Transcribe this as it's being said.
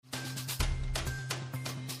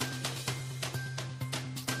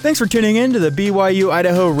Thanks for tuning in to the BYU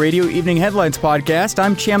Idaho Radio Evening Headlines podcast.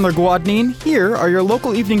 I'm Chandler Guadagnin. Here are your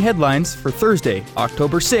local evening headlines for Thursday,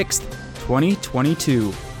 October 6th,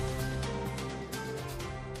 2022.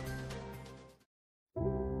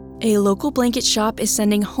 A local blanket shop is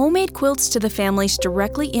sending homemade quilts to the families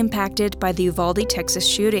directly impacted by the Uvalde, Texas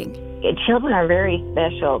shooting. Children are very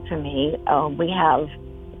special to me. We have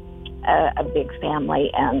a big family,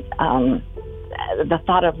 and the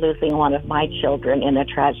thought of losing one of my children in a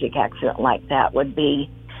tragic accident like that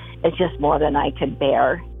it's just more than I could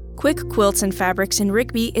bear. Quick Quilts and Fabrics in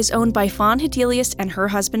Rigby is owned by Fawn Hedelius and her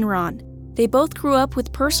husband Ron. They both grew up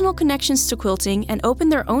with personal connections to quilting and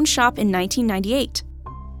opened their own shop in 1998.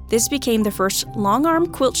 This became the first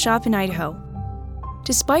long-arm quilt shop in Idaho.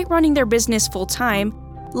 Despite running their business full-time,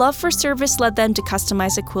 love for service led them to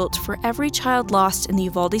customize a quilt for every child lost in the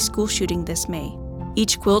Uvalde school shooting this May.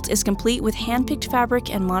 Each quilt is complete with hand-picked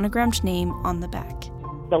fabric and monogrammed name on the back.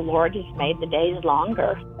 The Lord has made the days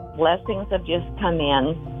longer. Blessings have just come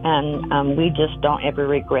in, and we just don't ever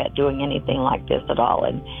regret doing anything like this at all.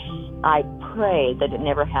 And I pray that it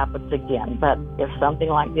never happens again. But if something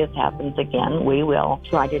like this happens again, we will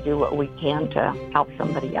try to do what we can to help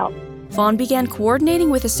somebody else. Fawn began coordinating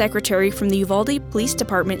with a secretary from the Uvalde Police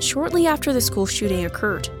Department shortly after the school shooting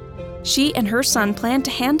occurred. She and her son plan to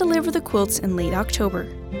hand-deliver the quilts in late October.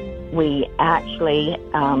 We actually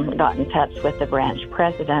got in touch with the branch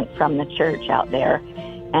president from the church out there,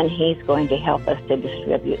 and he's going to help us to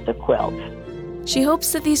distribute the quilts. She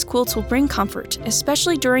hopes that these quilts will bring comfort,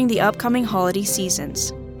 especially during the upcoming holiday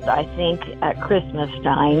seasons. I think at Christmas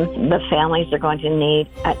time, the families are going to need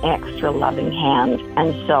an extra loving hand.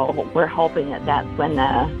 And so we're hoping that that's when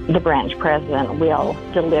the branch president will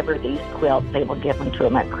deliver these quilts. They will give them to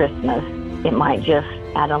them at Christmas. It might just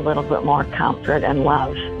add a little bit more comfort and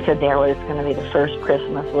love to their what is going to be the first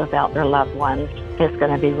Christmas without their loved ones. It's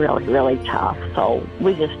going to be really, really tough. So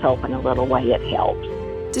we just hope in a little way it helps.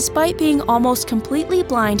 Despite being almost completely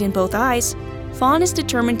blind in both eyes, Fawn is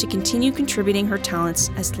determined to continue contributing her talents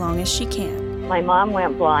as long as she can. My mom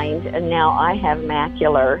went blind, and now I have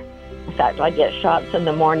macular. In fact, I get shots in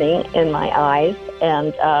the morning in my eyes,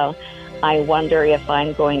 and I wonder if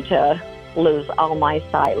I'm going to lose all my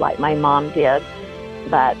sight like my mom did.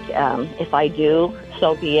 But if I do,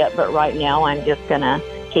 so be it. But right now, I'm just going to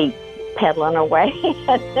keep pedaling away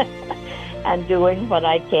and doing what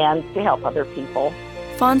I can to help other people.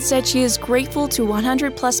 Fawn said she is grateful to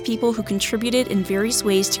 100-plus people who contributed in various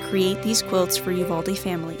ways to create these quilts for Uvalde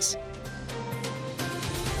families.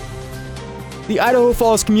 The Idaho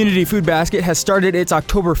Falls Community Food Basket has started its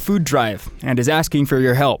October food drive and is asking for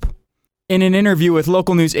your help. In an interview with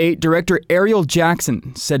Local News 8, Director Ariel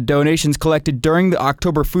Jackson said donations collected during the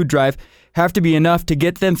October food drive have to be enough to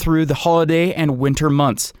get them through the holiday and winter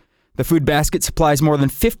months. The food basket supplies more than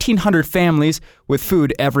 1,500 families with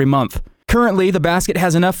food every month. Currently, the basket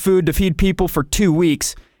has enough food to feed people for 2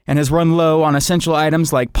 weeks and has run low on essential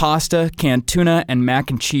items like pasta, canned tuna, and mac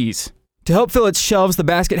and cheese. To help fill its shelves, the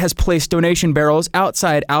basket has placed donation barrels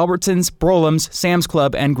outside Albertsons, Brolem's, Sam's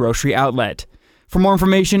Club, and Grocery Outlet. For more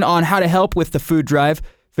information on how to help with the food drive,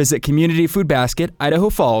 visit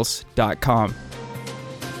communityfoodbasketidaho.falls.com.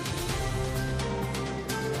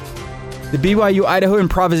 The BYU Idaho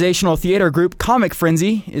improvisational theater group Comic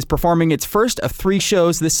Frenzy is performing its first of 3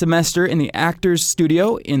 shows this semester in the Actors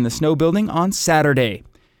Studio in the Snow Building on Saturday.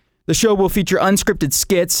 The show will feature unscripted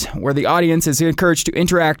skits where the audience is encouraged to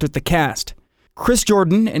interact with the cast. Chris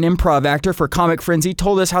Jordan, an improv actor for Comic Frenzy,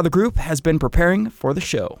 told us how the group has been preparing for the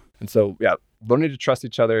show. And so, learning to trust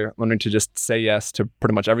each other, learning to just say yes to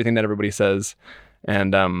pretty much everything that everybody says,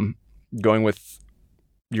 and going with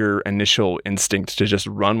your initial instinct to just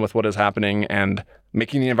run with what is happening and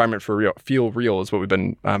making the environment feel real is what we've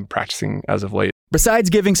been practicing as of late. Besides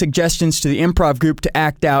giving suggestions to the improv group to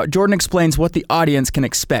act out, Jordan explains what the audience can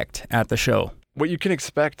expect at the show. What you can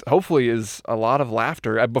expect, hopefully, is a lot of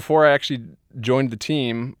laughter. Before I actually joined the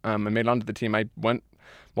team and made it onto the team, I went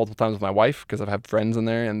multiple times with my wife because I've had friends in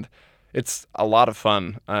there, and it's a lot of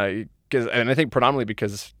fun. And I think predominantly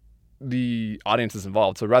because the audience is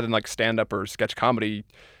involved. So rather than like stand-up or sketch comedy,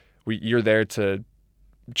 you're there to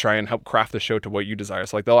try and help craft the show to what you desire.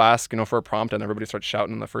 So like they'll ask, for a prompt, and everybody starts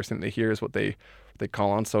shouting, and the first thing they hear is what they call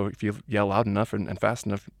on. So if you yell loud enough and fast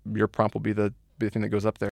enough, your prompt will be the thing that goes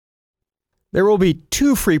up there. There will be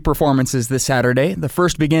 2 free performances this Saturday. The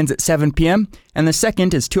first begins at 7 p.m., and the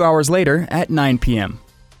second is 2 hours later at 9 p.m.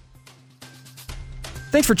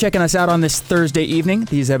 Thanks for checking us out on this Thursday evening.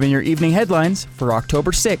 These have been your evening headlines for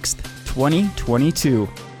October 6th, 2022.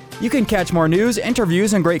 You can catch more news,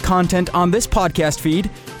 interviews, and great content on this podcast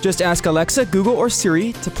feed. Just ask Alexa, Google, or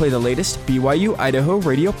Siri to play the latest BYU Idaho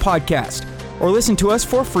radio podcast, or listen to us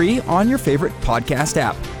for free on your favorite podcast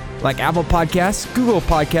app, like Apple Podcasts, Google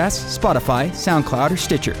Podcasts, Spotify, SoundCloud, or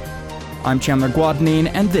Stitcher. I'm Chandler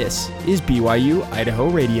Guadagnine, and this is BYU Idaho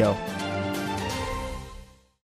Radio.